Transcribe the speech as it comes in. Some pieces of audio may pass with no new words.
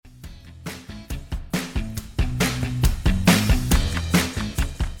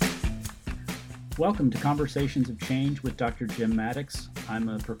Welcome to Conversations of Change with Dr. Jim Maddox. I'm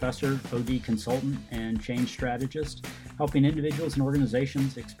a professor, OD consultant, and change strategist, helping individuals and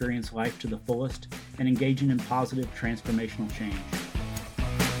organizations experience life to the fullest and engaging in positive transformational change.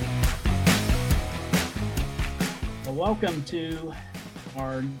 Well, welcome to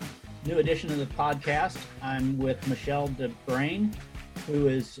our new edition of the podcast. I'm with Michelle DeBrain, who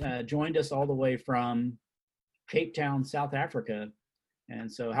has joined us all the way from Cape Town, South Africa.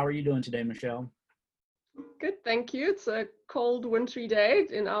 And so how are you doing today, Michelle? Good, thank you. It's a cold, wintry day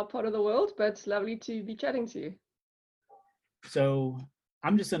in our part of the world, but it's lovely to be chatting to you. So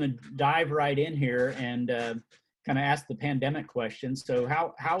I'm just going to dive right in here and kind of ask the pandemic question. So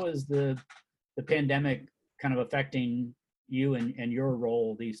how is the pandemic kind of affecting you and your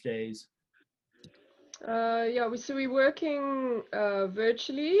role these days? We're working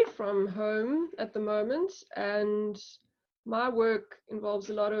virtually from home at the moment, and my work involves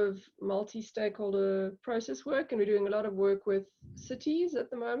a lot of multi-stakeholder process work, and we're doing a lot of work with cities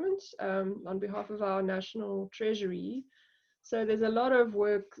at the moment on behalf of our national treasury. So there's a lot of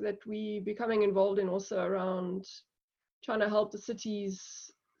work that we're becoming involved in also around trying to help the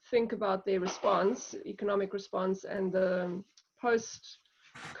cities think about their response, economic response, and the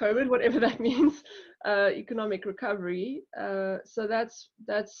post-COVID, whatever that means, economic recovery. So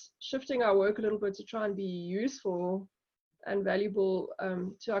that's shifting our work a little bit to try and be useful and valuable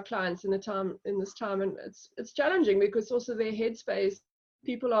to our clients in this time. And it's challenging because also their headspace,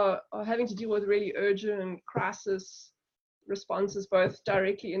 people are having to deal with really urgent crisis responses, both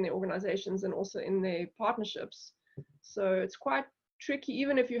directly in their organizations and also in their partnerships. So it's quite tricky.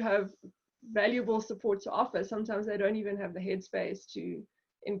 Even if you have valuable support to offer, sometimes they don't even have the headspace to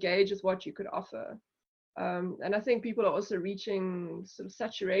engage with what you could offer. And I think people are also reaching sort of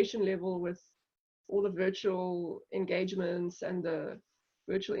saturation level with all the virtual engagements and the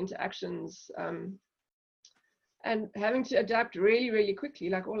virtual interactions, and having to adapt really, really quickly.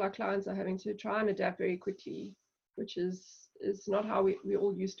 Like all our clients are having to try and adapt very quickly, which is not how we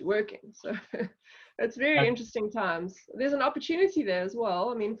all used to working. So it's very interesting times. There's an opportunity there as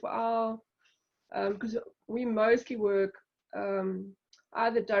well. I mean, for our, because we mostly work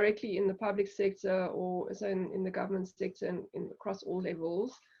either directly in the public sector or so in the government sector and across all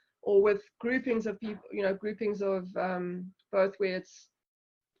levels, or with groupings of people, groupings of both where it's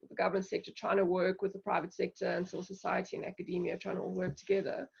the government sector trying to work with the private sector and civil society and academia trying to all work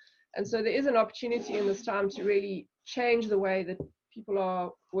together. And so there is an opportunity in this time to really change the way that people are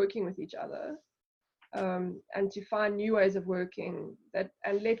working with each other, and to find new ways of working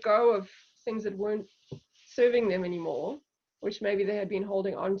and let go of things that weren't serving them anymore, which maybe they had been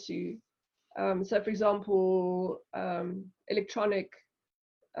holding on to. So for example, electronic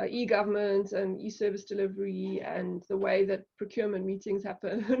e-government and e-service delivery and the way that procurement meetings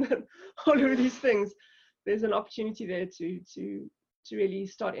happen and all of these things. There's an opportunity there to really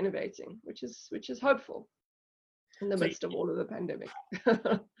start innovating, which is hopeful in the midst of all of the pandemic.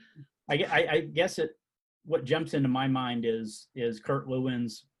 I guess what jumps into my mind is Kurt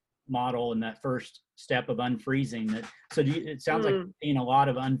Lewin's model and that first step of unfreezing. It sounds like you're seeing a lot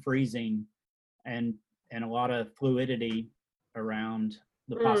of unfreezing and a lot of fluidity around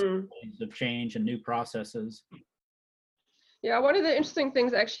the possibilities of change and new processes. Yeah, one of the interesting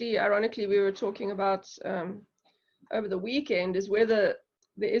things, actually, ironically, we were talking about over the weekend is whether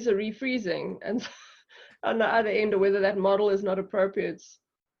there is a refreezing and on the other end, or whether that model is not appropriate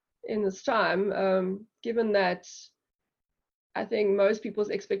in this time, given that I think most people's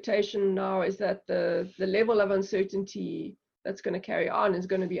expectation now is that the level of uncertainty that's going to carry on is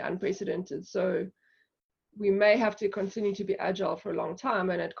going to be unprecedented. So we may have to continue to be agile for a long time,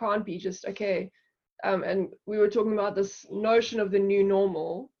 and it can't be just, okay. And we were talking about this notion of the new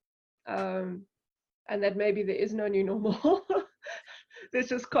normal, and that maybe there is no new normal. There's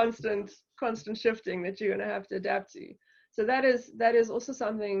just constant shifting that you're going to have to adapt to. So that is also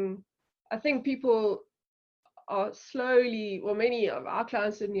something I think people are slowly, well, many of our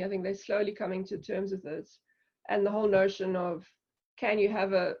clients certainly, I think they're slowly coming to terms with this. And the whole notion of, can you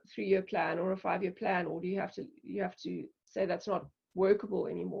have a 3-year plan or a 5-year plan, or do you have to say that's not workable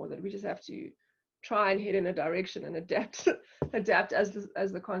anymore, that we just have to try and head in a direction and adapt as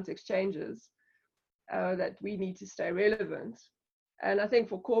the context changes, that we need to stay relevant. And I think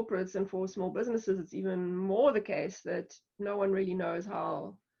for corporates and for small businesses, it's even more the case that no one really knows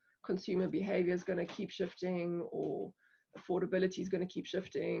how consumer behavior is going to keep shifting, or affordability is going to keep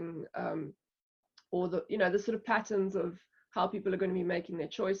shifting, or the sort of patterns of how people are going to be making their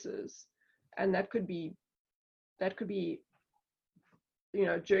choices. And that could be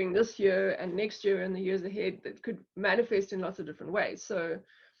during this year and next year and the years ahead, that could manifest in lots of different ways. So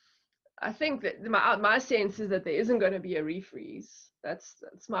I think that my sense is that there isn't going to be a refreeze. That's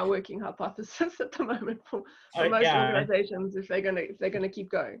my working hypothesis at the moment for most Yeah, organizations if they're gonna keep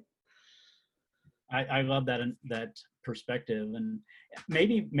going. I love that perspective, and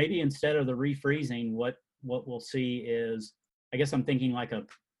maybe instead of the refreezing, what we'll see is, I guess I'm thinking like a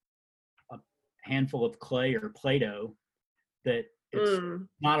handful of clay or Play-Doh, that it's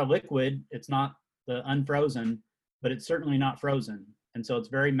not a liquid, it's not the unfrozen, but it's certainly not frozen, and so it's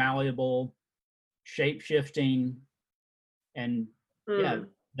very malleable, shape shifting, and yeah,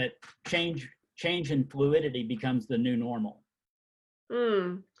 that change in fluidity becomes the new normal.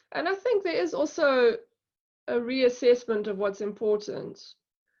 And I think there is also a reassessment of what's important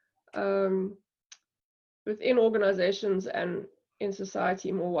within organizations and in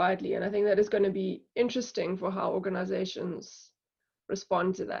society more widely. And I think that is going to be interesting for how organizations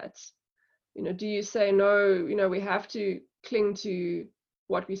respond to that. You know, do you say, no, you know, we have to cling to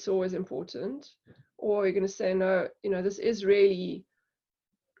what we saw as important? Or are you going to say, no, you know, this is really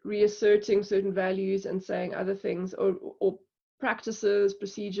reasserting certain values and saying other things, or practices,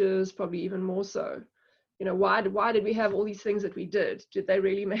 procedures, probably even more so. You know, why did we have all these things that we did? Did they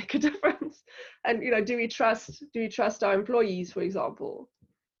really make a difference? And, you know, do we trust our employees, for example?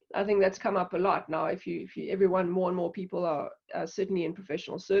 I think that's come up a lot now. If everyone, more and more people are certainly in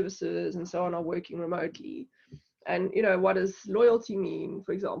professional services and so on, are working remotely. And, you know, what does loyalty mean,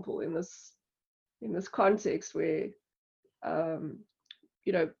 for example, in this context where,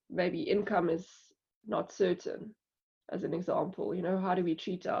 you know, maybe income is not certain, as an example. You know, how do we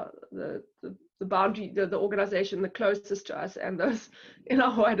treat the boundary, the organization the closest to us and those in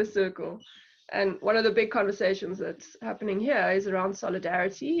our wider circle? And one of the big conversations that's happening here is around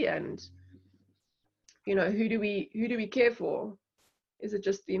solidarity and, you know, who do we care for? Is it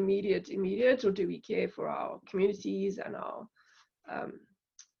just the immediate, or do we care for our communities and our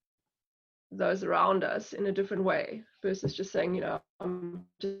those around us in a different way, versus just saying, you know, I'm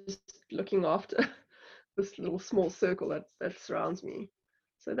just looking after this little small circle that surrounds me.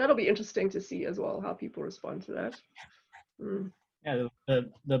 So that'll be interesting to see as well, how people respond to that. Yeah,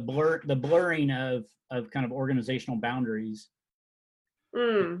 the blurring of kind of organizational boundaries.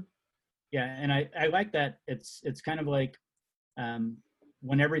 Yeah, and I like that. It's kind of like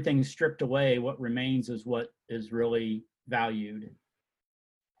when everything's stripped away, what remains is what is really valued,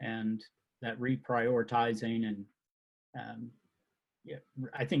 and that reprioritizing and yeah,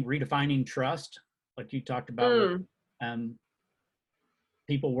 I think redefining trust, like you talked about with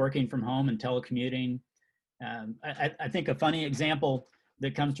people working from home and telecommuting. I think a funny example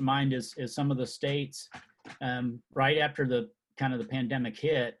that comes to mind is some of the states right after the pandemic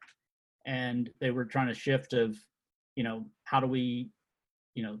hit, and they were trying to shift of, you know, how do we,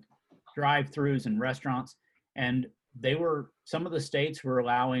 you know, drive-throughs and restaurants, and some of the states were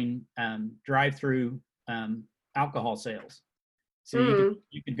allowing drive-through alcohol sales. So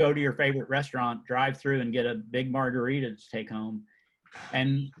you could go to your favorite restaurant, drive through, and get a big margarita to take home,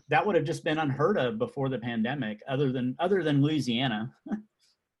 and that would have just been unheard of before the pandemic, other than Louisiana.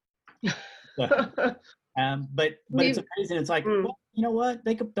 So, but it's amazing. It's like, well, you know what?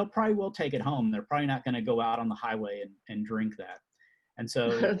 They'll probably will take it home. They're probably not going to go out on the highway and drink that. And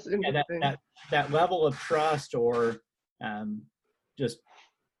so yeah, that level of trust, or just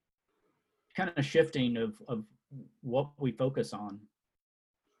kind of shifting of what we focus on.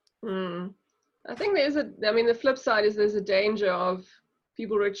 I think the flip side is there's a danger of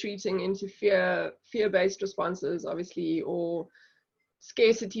people retreating into fear-based responses, obviously, or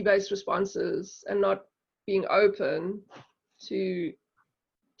scarcity-based responses, and not being open to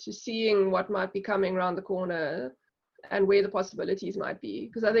seeing what might be coming around the corner and where the possibilities might be.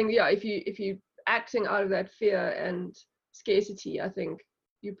 Because I think, yeah, if you acting out of that fear and scarcity, I think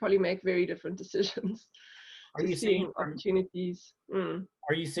you probably make very different decisions. Are you seeing opportunities?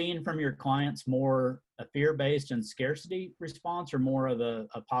 Are you seeing from your clients more a fear-based and scarcity response, or more of a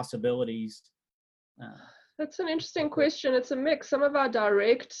possibilities? That's an interesting question. It's a mix. Some of our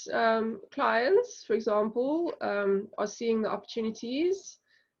direct clients, for example, are seeing the opportunities,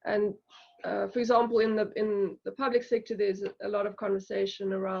 and for example, in the public sector, there's a lot of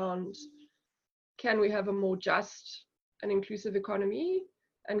conversation around, can we have a more just and inclusive economy,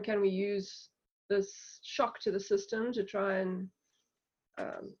 and can we use this shock to the system to try and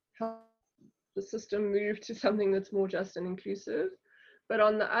help the system move to something that's more just and inclusive. But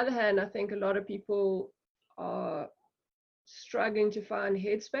on the other hand, I think a lot of people are struggling to find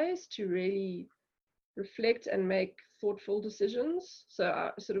headspace to really reflect and make thoughtful decisions.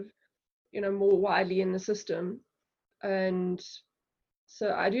 So sort of, you know, more widely in the system. And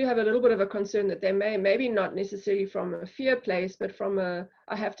So I do have a little bit of a concern that they may, maybe not necessarily from a fear place, but from a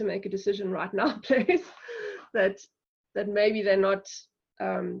I have to make a decision right now place, that maybe they're not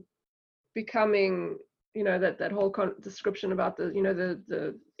becoming, you know, that whole description about the, you know,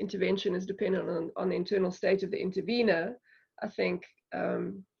 the intervention is dependent on the internal state of the intervener. I think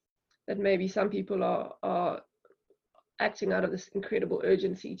that maybe some people are acting out of this incredible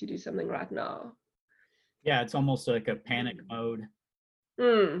urgency to do something right now. Yeah, it's almost like a panic mode.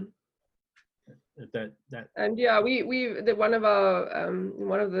 Mm. That And yeah, one of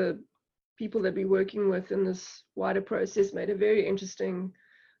the people that we're working with in this wider process made a very interesting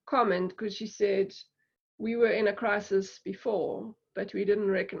comment, because she said, we were in a crisis before, but we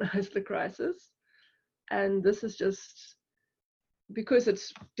didn't recognize the crisis. And this is just because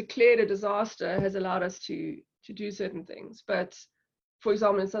it's declared a disaster has allowed us to do certain things. But for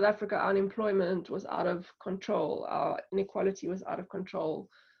example, in South Africa, our unemployment was out of control, our inequality was out of control,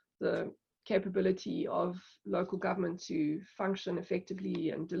 the capability of local government to function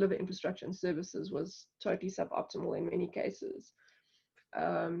effectively and deliver infrastructure and services was totally suboptimal in many cases.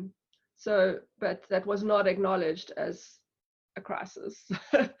 But that was not acknowledged as a crisis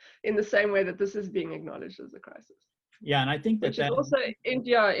in the same way that this is being acknowledged as a crisis. Yeah, and I think which is also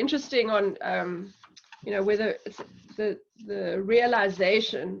interesting on you know, whether it's the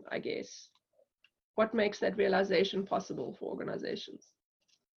realization, I guess, what makes that realization possible for organizations.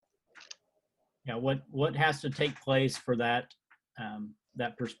 Yeah, what has to take place for that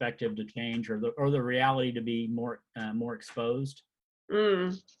that perspective to change, or the reality to be more exposed?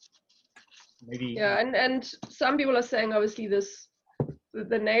 Maybe. Yeah, and some people are saying, obviously,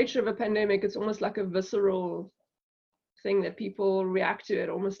 the nature of a pandemic, it's almost like a visceral thing that people react to at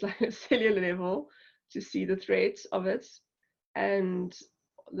almost like a cellular level to see the threats of it and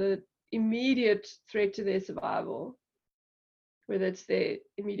the immediate threat to their survival, whether it's their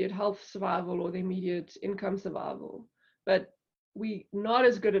immediate health survival or the immediate income survival. But we're not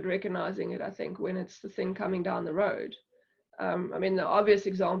as good at recognizing it, I think, when it's the thing coming down the road. I mean, the obvious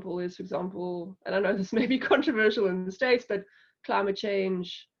example is, for example, and I know this may be controversial in the States, but climate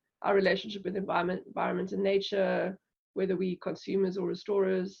change, our relationship with environment and nature, whether we consumers or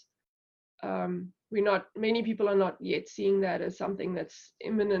restorers. Many people are not yet seeing that as something that's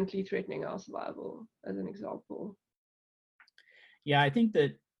imminently threatening our survival, as an example. Yeah, I think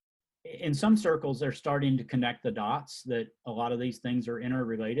that in some circles, they're starting to connect the dots that a lot of these things are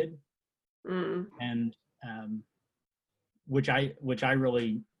interrelated. And which I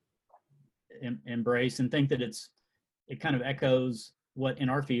really embrace and think that it kind of echoes what in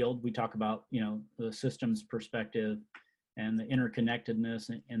our field we talk about, you know, the systems perspective and the interconnectedness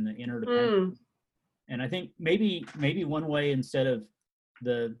and the interdependence. And I think maybe one way, instead of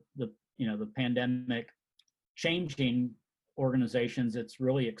the you know, the pandemic changing organizations, it's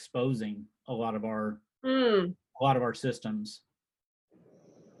really exposing a lot of our systems.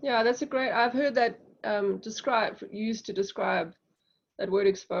 Yeah, that's a great. I've heard that used to describe that word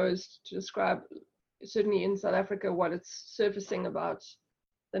exposed to describe, certainly in South Africa, what it's surfacing about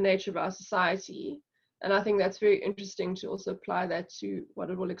the nature of our society. And I think that's very interesting to also apply that to what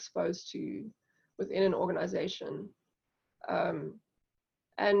it will expose to within an organization.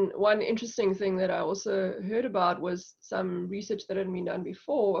 And one interesting thing that I also heard about was some research that had been done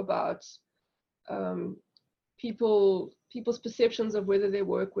before about people's perceptions of whether their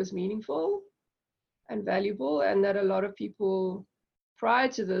work was meaningful and valuable, and that a lot of people prior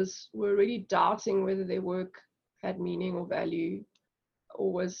to this were really doubting whether their work had meaning or value,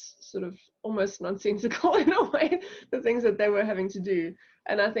 or was sort of almost nonsensical in a way, the things that they were having to do.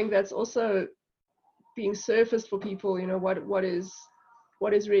 And I think that's also being surfaced for people, you know, what is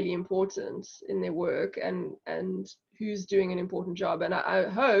really important in their work, and who's doing an important job. And I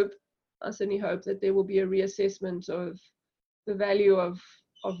certainly hope that there will be a reassessment of the value of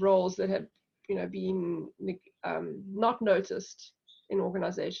roles that have, you know, been not noticed in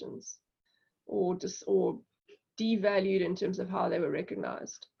organizations, or devalued in terms of how they were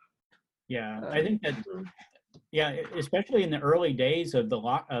recognized. Yeah, I think that, yeah, especially in the early days of the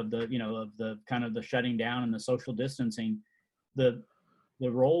kind of the shutting down and the social distancing, the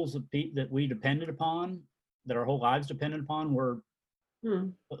roles that we depended upon, that our whole lives depended upon, were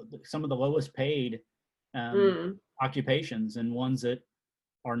some of the lowest paid occupations, and ones that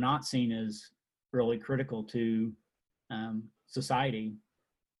are not seen as really critical to society.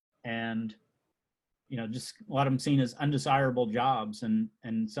 And, you know, just a lot of them seen as undesirable jobs, and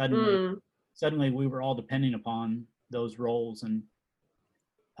suddenly we were all depending upon those roles. And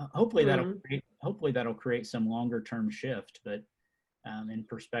hopefully that'll create some longer term shift, but in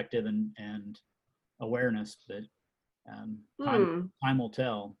perspective and awareness. But Time will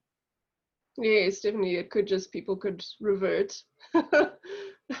tell. Yes, definitely. It could just, people could revert,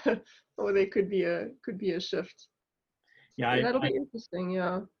 or there could be a shift. Yeah, That'll be interesting.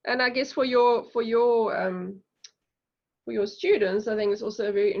 Yeah, and I guess for your students, I think it's also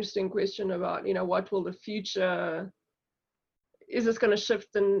a very interesting question about, what will the future, is this going to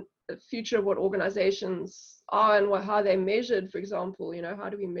shift in the future of what organizations are and how they're measured? For example, how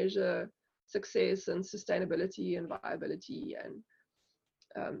do we measure success and sustainability and viability, and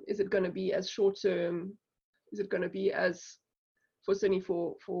is it going to be as short term? Is it going to be as, certainly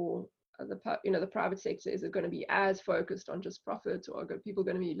for the private sector, is it going to be as focused on just profit, or are people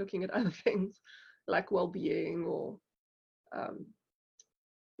going to be looking at other things like well-being, or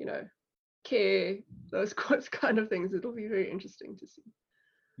care, those kind of things? It'll be very interesting to see.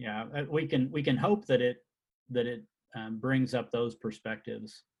 Yeah, we can hope that it brings up those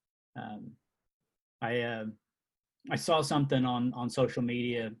perspectives. I saw something on social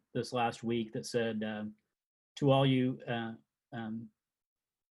media this last week that said, to all you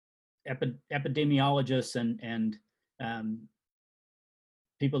epidemiologists and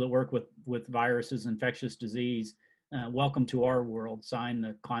people that work with viruses, infectious disease, welcome to our world. Sign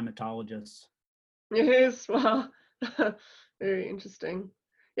the climatologists. Yes, wow, very interesting.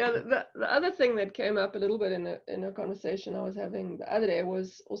 Yeah, the other thing that came up a little bit in a conversation I was having the other day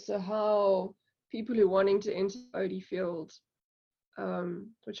was also how people who are wanting to enter the OD field,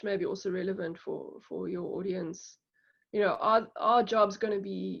 which may be also relevant for your audience, are jobs going to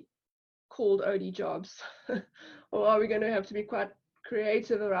be called OD jobs, or are we going to have to be quite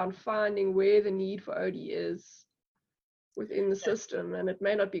creative around finding where the need for OD is within the system, and it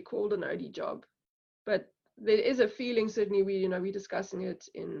may not be called an OD job, but there is a feeling, certainly we're discussing it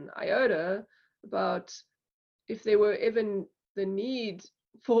in IOTA, about if there were ever the need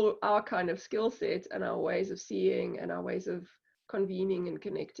for our kind of skill set and our ways of seeing and our ways of convening and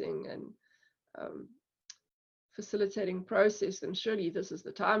connecting and facilitating process, then surely this is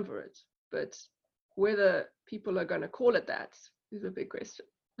the time for it. But whether people are going to call it that is a big question.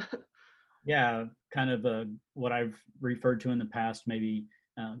 Yeah, kind of what I've referred to in the past, maybe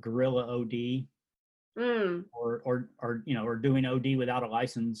guerrilla OD, or doing OD without a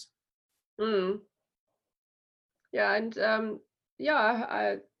license. Yeah, and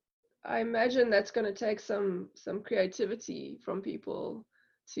I imagine that's going to take some creativity from people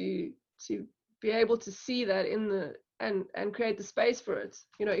to be able to see that in the and create the space for it.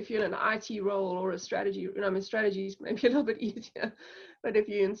 If you're in an IT role or a strategy, strategy is maybe a little bit easier, but if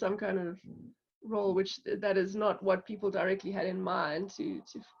you're in some kind of role which that is not what people directly had in mind, to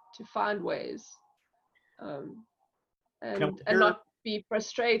find ways, and not be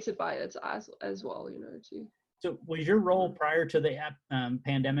frustrated by it as well, too. So was your role prior to the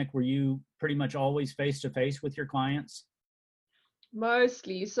pandemic, were you pretty much always face-to-face with your clients?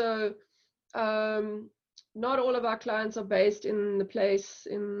 Mostly. So not all of our clients are based in the place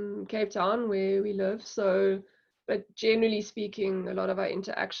in Cape Town where we live. So, but generally speaking, a lot of our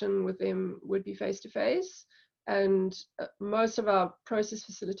interaction with them would be face-to-face. And most of our process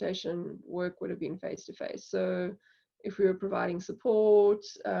facilitation work would have been face-to-face. So if we were providing support,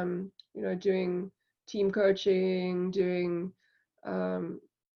 doing team coaching, doing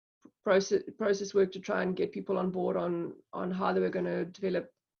process work to try and get people on board on how they were going to develop,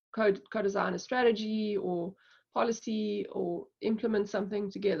 co-design a strategy or policy or implement something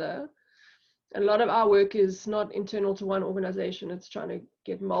together. And a lot of our work is not internal to one organization. It's trying to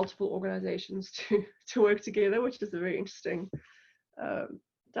get multiple organizations to work together, which is a very interesting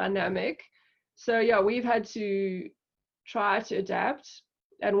dynamic. So yeah, we've had to try to adapt.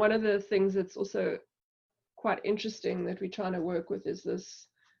 And one of the things that's also quite interesting that we're trying to work with is this,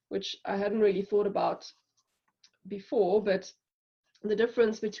 which I hadn't really thought about before, but the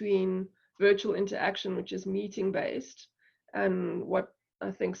difference between virtual interaction, which is meeting based, and what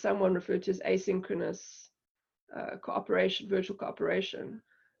I think someone referred to as asynchronous cooperation, virtual cooperation.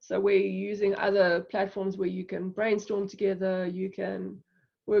 So we're using other platforms where you can brainstorm together, you can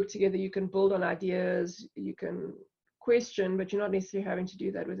work together, you can build on ideas, you can question, but you're not necessarily having to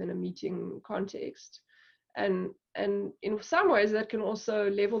do that within a meeting context. And in some ways that can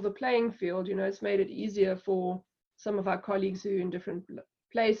also level the playing field. It's made it easier for some of our colleagues who are in different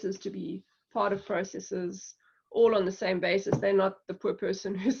places to be part of processes all on the same basis. They're not the poor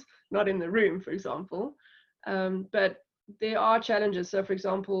person who's not in the room, for example. But there are challenges. So for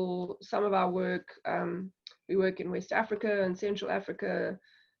example, some of our work, we work in West Africa and Central Africa,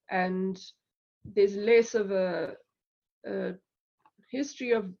 and there's less of a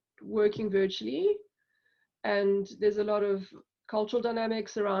history of working virtually. And there's a lot of cultural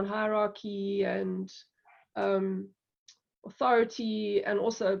dynamics around hierarchy and authority, and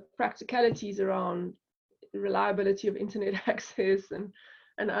also practicalities around reliability of internet access and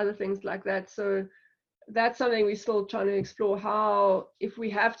other things like that. So that's something we're still trying to explore, how, if we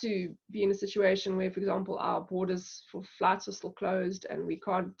have to be in a situation where, for example, our borders for flights are still closed and we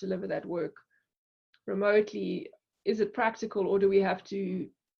can't deliver that work remotely, is it practical, or do we have to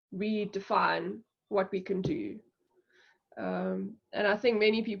redefine what we can do? And I think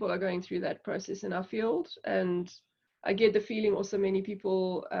many people are going through that process in our field, and I get the feeling also many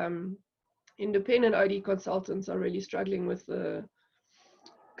people, independent OD consultants, are really struggling with the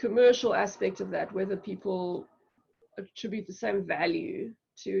commercial aspect of that, whether people attribute the same value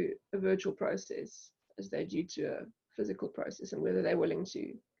to a virtual process as they do to a physical process, and whether they're willing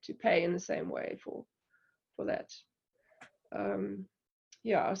to pay in the same way for that.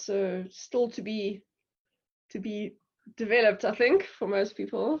 Yeah, so still to be developed, I think, for most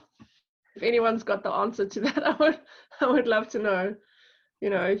people. If anyone's got the answer to that, I would love to know. You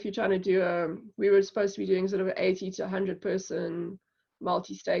know, if you're trying to do we were supposed to be doing sort of an 80 to 100 person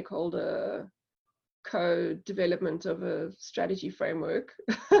multi-stakeholder co-development of a strategy framework.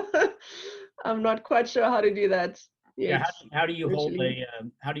 I'm not quite sure how to do that yet. Yeah, how do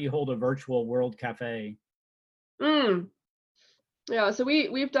you hold a virtual World Cafe? Yeah, so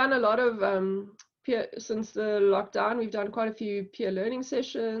we've done a lot of peer, since the lockdown, we've done quite a few peer learning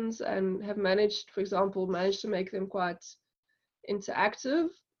sessions, and have managed to make them quite interactive,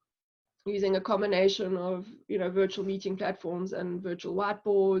 using a combination of, you know, virtual meeting platforms and virtual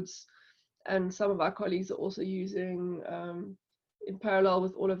whiteboards. And some of our colleagues are also using, in parallel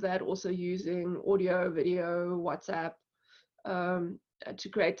with all of that, also using audio, video, WhatsApp, to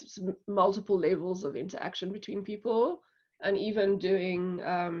create multiple levels of interaction between people. And even doing,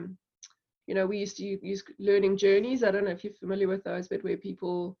 you know, we used to use learning journeys. I don't know if you're familiar with those, but where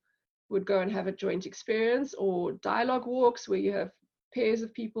people would go and have a joint experience, or dialogue walks where you have pairs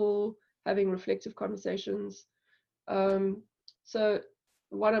of people having reflective conversations. So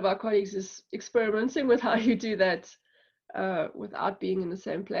one of our colleagues is experimenting with how you do that without being in the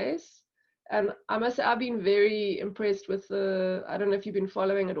same place. And I must say, I've been very impressed with I don't know if you've been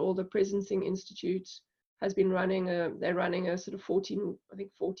following at all, the Presencing Institute has been running they're running a sort of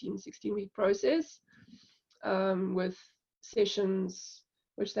 16 week process with sessions,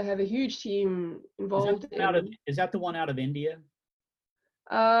 which they have a huge team involved in. Is that the one out of India?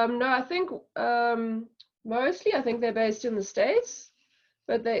 No, I think mostly, I think they're based in the States,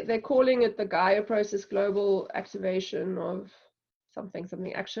 but they're calling it the Gaia Process Global Activation of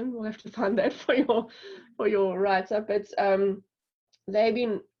something action. We'll have to find that for your write-up. But they've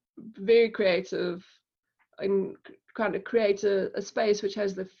been very creative and kind of create a space which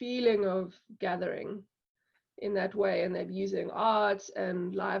has the feeling of gathering in that way, and they're using art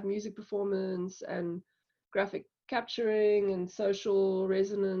and live music performance and graphic capturing and social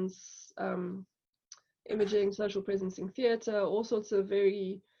resonance imaging, social presencing theater, all sorts of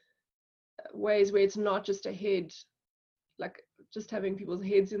very ways where it's not just a head, like just having people's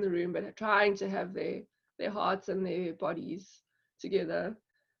heads in the room, but trying to have their hearts and their bodies together.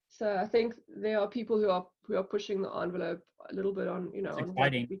 So I think there are people who are pushing the envelope a little bit on, you know, on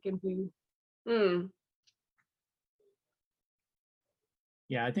what we can do.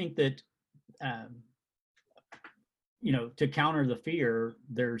 Yeah, I think that you know, to counter the fear,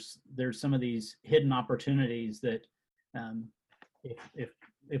 there's some of these hidden opportunities that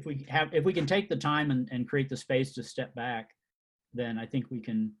if we can take the time and create the space to step back, then I think we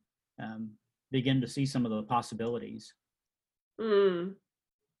can begin to see some of the possibilities.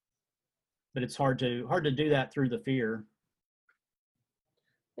 But it's hard to do that through the fear.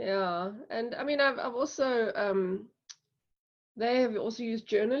 Yeah, and I mean, I've also they have also used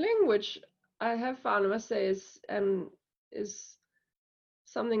journaling, which I have found, I must say, is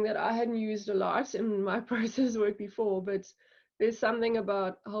something that I hadn't used a lot in my process work before. But there's something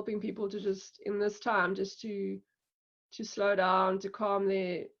about helping people to just, in this time, just to slow down, to calm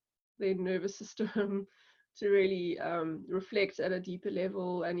their nervous system, to really reflect at a deeper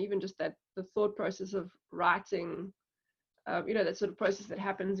level, and even just that the thought process of writing, you know, that sort of process that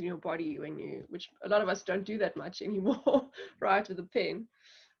happens in your body when which a lot of us don't do that much anymore, write with a pen,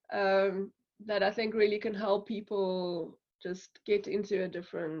 that I think really can help people just get into a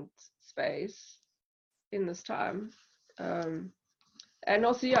different space in this time. And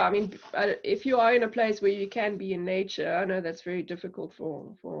also, yeah, I mean, if you are in a place where you can be in nature, I know that's very difficult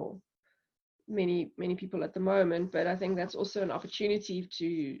for many people at the moment, but I think that's also an opportunity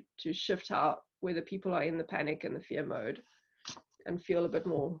to shift whether people are in the panic and the fear mode and feel a bit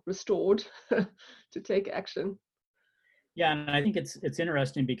more restored to take action. Yeah, and I think it's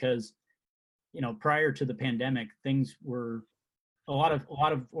interesting because prior to the pandemic, things were a lot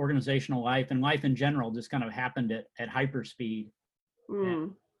of organizational life and life in general just kind of happened at hyper speed.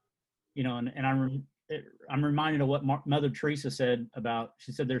 And, I'm reminded of what Mother Teresa said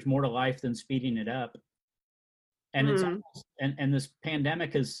she said, there's more to life than speeding it up. And it's and this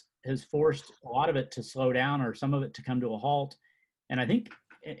pandemic has forced a lot of it to slow down, or some of it to come to a halt. And I think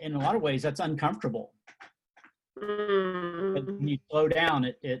in a lot of ways that's uncomfortable. But when you slow down,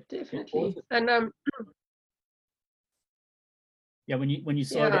 it definitely. When you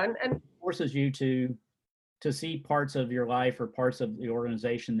slow down, it forces you to see parts of your life or parts of the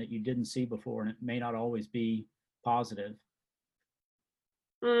organization that you didn't see before, and it may not always be positive.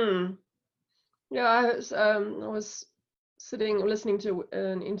 Yeah, I was listening to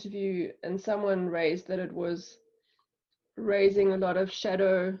an interview, and someone raised that it was raising a lot of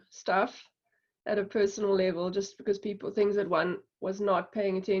shadow stuff at a personal level, just because things that one was not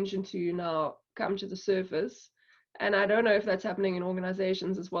paying attention to now come to the surface. And I don't know if that's happening in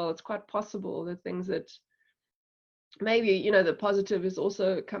organizations as well. It's quite possible that things that maybe, the positive is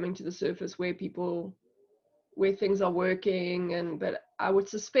also coming to the surface where things are working, but I would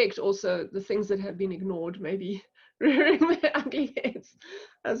suspect also the things that have been ignored maybe rearing their ugly heads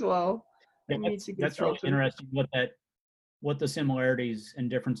as well. Yeah, that's really interesting what the similarities and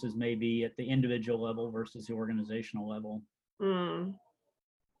differences may be at the individual level versus the organizational level.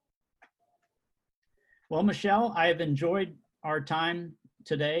 Well, Michelle, I have enjoyed our time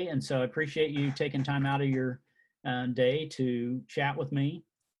today, and so I appreciate you taking time out of your day to chat with me,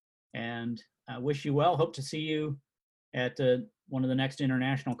 and I wish you well. Hope to see you at one of the next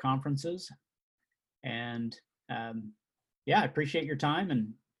international conferences. And I appreciate your time,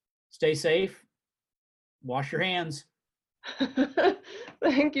 and stay safe. Wash your hands.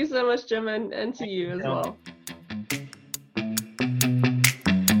 Thank you so much, Jim, and to you as well.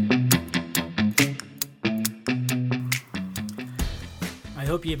 I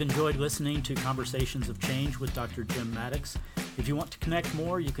hope you've enjoyed listening to Conversations of Change with Dr. Jim Maddox. If you want to connect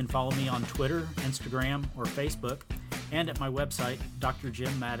more, you can follow me on Twitter, Instagram, or Facebook, and at my website,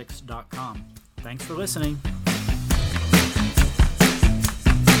 drjimmaddox.com. Thanks for listening.